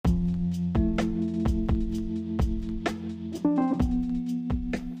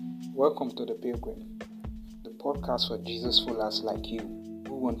Welcome to The Pilgrim, the podcast for Jesus followers like you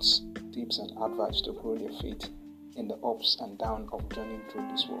who wants tips and advice to grow their faith in the ups and downs of journeying through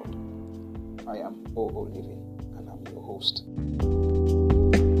this world. I am O.O. Living and I'm your host.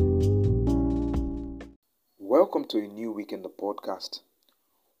 Welcome to a new week in the podcast.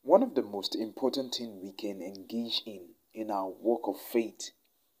 One of the most important things we can engage in our walk of faith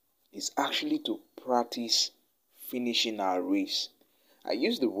is actually to practice finishing our race. I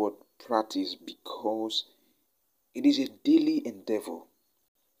use the word practice because it is a daily endeavor.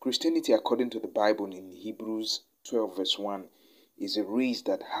 Christianity, according to the Bible in Hebrews 12 verse 1, is a race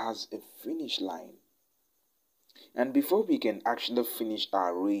that has a finish line. And before we can actually finish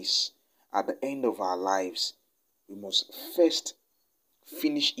our race at the end of our lives, we must first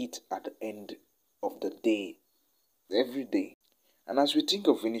finish it at the end of the day, every day. And as we think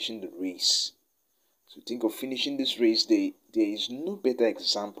of finishing the race, there is no better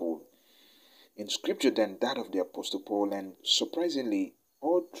example in scripture than that of the Apostle Paul. And surprisingly,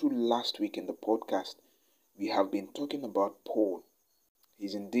 all through last week in the podcast, we have been talking about Paul.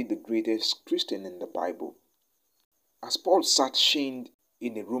 He's indeed the greatest Christian in the Bible. As Paul sat chained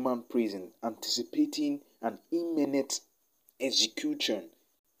in a Roman prison, anticipating an imminent execution,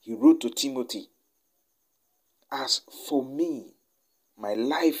 he wrote to Timothy, "As for me, my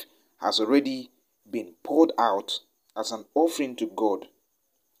life has already been poured out as an offering to God.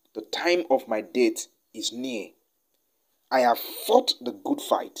 The time of my death is near. I have fought the good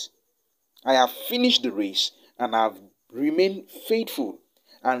fight. I have finished the race and I have remained faithful.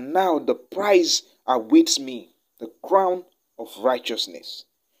 And now the prize awaits me, the crown of righteousness,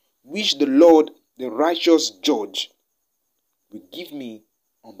 which the Lord, the righteous judge, will give me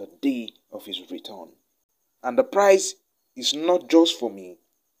on the day of his return. And the prize is not just for me,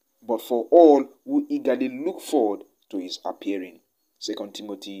 but for all who eagerly look forward to his appearing." 2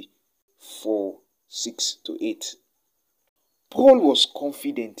 Timothy 4:6-8. Paul was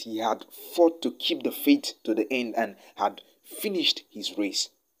confident he had fought to keep the faith to the end and had finished his race.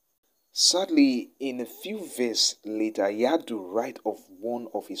 Sadly, in a few verses later, he had to write of one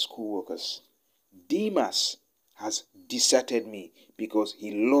of his co-workers. "Demas has deserted me because he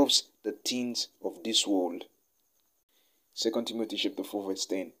loves the things of this world." 2 Timothy chapter 4 verse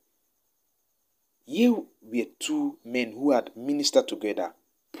 10. Here were two men who had ministered together,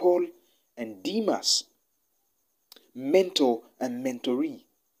 Paul and Demas, mentor and mentoree.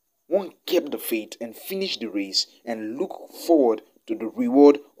 One kept the faith and finished the race and looked forward to the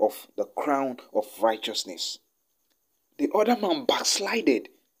reward of the crown of righteousness. The other man backslided,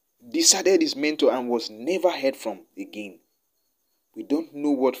 deserted his mentor, and was never heard from again. We don't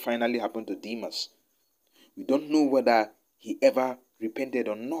know what finally happened to Demas. We don't know whether he ever repented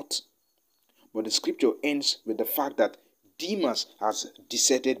or not. But the scripture ends with the fact that Demas has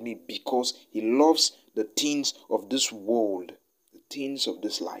deserted me because he loves the things of this world, the things of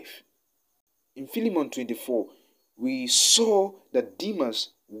this life. In Philemon 24, we saw that Demas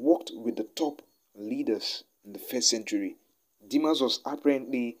walked with the top leaders in the first century. Demas was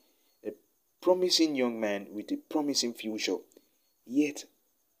apparently a promising young man with a promising future. Yet,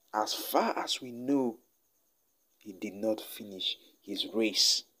 as far as we know, he did not finish his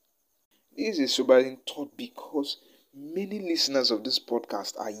race. This is a sobering thought because many listeners of this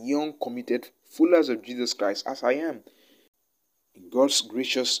podcast are young, committed followers of Jesus Christ, as I am. In God's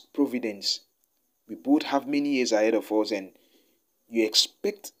gracious providence, we both have many years ahead of us, and you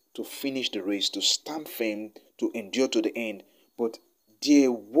expect to finish the race, to stand firm, to endure to the end. But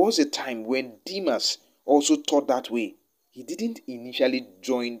there was a time when Demas also thought that way. He didn't initially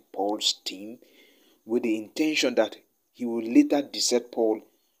join Paul's team with the intention that he would later desert Paul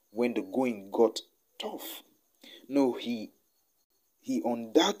when the going got tough. No, he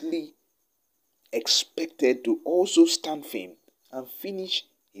undoubtedly expected to also stand firm and finish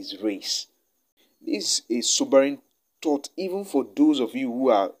his race. This is a sobering thought even for those of you who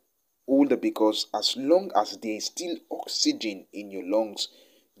are older, because as long as there is still oxygen in your lungs,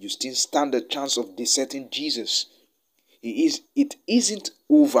 you still stand a chance of deserting Jesus. It isn't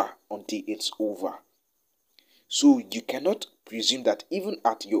over until it's over. So you cannot presume that even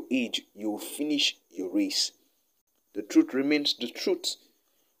at your age, you will finish your race. The truth remains the truth.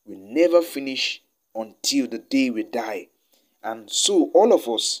 We never finish until the day we die. And so all of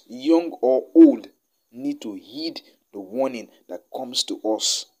us, young or old, need to heed the warning that comes to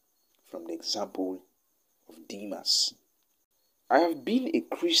us from the example of Demas. I have been a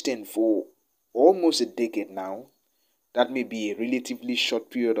Christian for almost a decade now. That may be a relatively short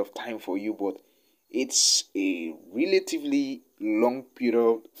period of time for you, but it's a relatively long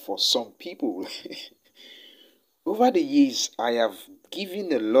period for some people. Over the years, I have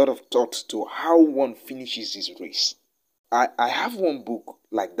given a lot of thought to how one finishes his race. I have one book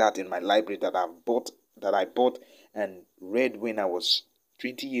like that in my library that I bought and read when I was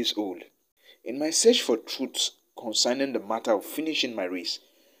 20 years old. In my search for truth concerning the matter of finishing my race,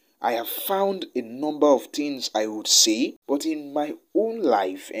 I have found a number of things I would say, but in my own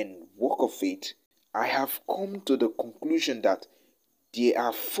life and walk of faith, I have come to the conclusion that there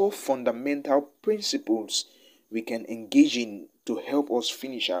are four fundamental principles we can engage in to help us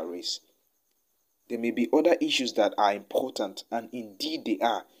finish our race. There may be other issues that are important, and indeed they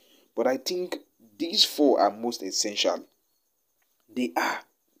are, but I think these four are most essential. They are: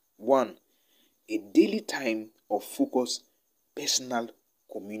 1. A daily time of focus, personal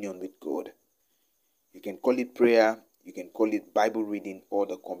communion with God. You can call it prayer, you can call it Bible reading, or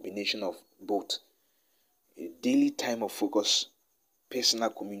the combination of both. A daily time of focus, personal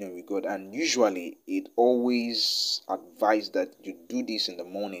communion with God, and usually it always advised that you do this in the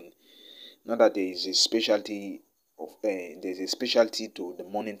morning. Not that there is a specialty there's a specialty to the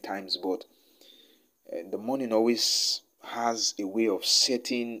morning times, but the morning always has a way of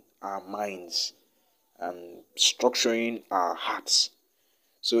setting our minds and structuring our hearts.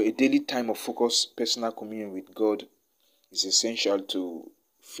 So a daily time of focus, personal communion with God is essential to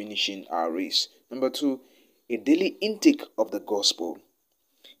finishing our race. Number 2, a daily intake of the gospel.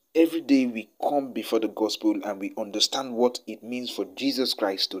 Every day we come before the gospel and we understand what it means for Jesus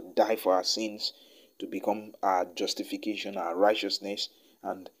Christ to die for our sins, to become our justification, our righteousness,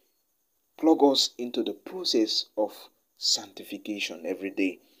 and plug us into the process of sanctification every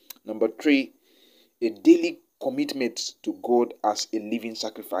day. Number 3, a daily commitment to God as a living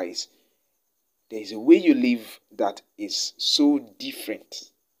sacrifice. There is a way you live that is so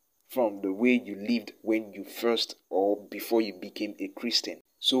different from the way you lived when you first or before you became a Christian.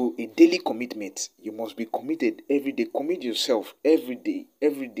 So a daily commitment, you must be committed every day. Commit yourself every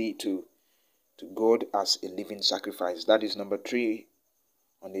day to God as a living sacrifice. That is number 3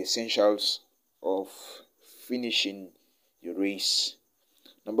 on the essentials of finishing your race.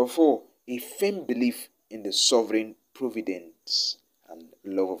 Number 4, a firm belief in the sovereign providence and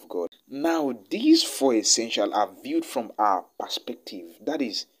love of God. Now, these 4 essentials are viewed from our perspective. That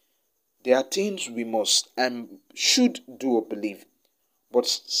is, there are things we must and should do or believe, but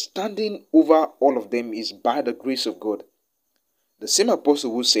standing over all of them is by the grace of God. The same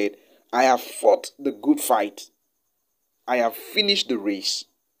apostle who said, I have fought the good fight, I have finished the race,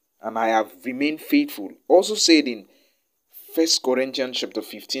 and I have remained faithful, also said in 1 Corinthians chapter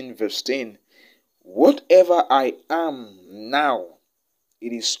 15 verse 10, whatever I am now,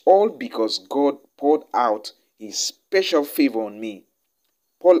 it is all because God poured out his special favor on me.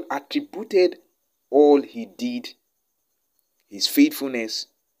 Paul attributed all he did, his faithfulness,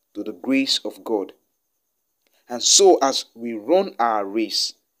 to the grace of God. And so as we run our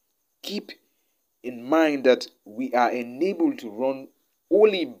race, keep in mind that we are enabled to run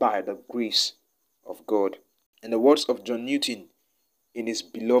only by the grace of God. In the words of John Newton in his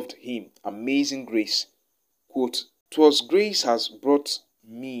beloved hymn, Amazing Grace, quote, "'Twas grace has brought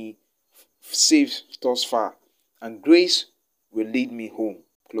me safe thus far, and grace will lead me home."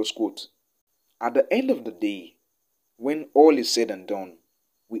 Close quote. At the end of the day, when all is said and done,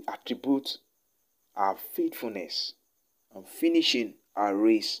 we attribute our faithfulness and finishing our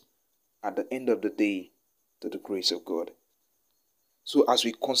race at the end of the day to the grace of God. So as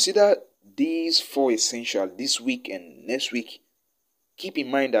we consider these 4 essentials this week and next week, keep in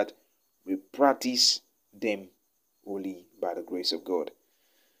mind that we practice them only by the grace of God.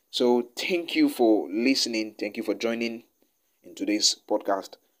 So thank you for listening. Thank you for joining in today's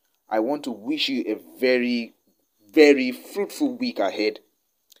podcast. I want to wish you a very, very fruitful week ahead.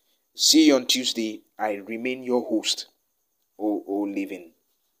 See you on Tuesday. I remain your host, O Living.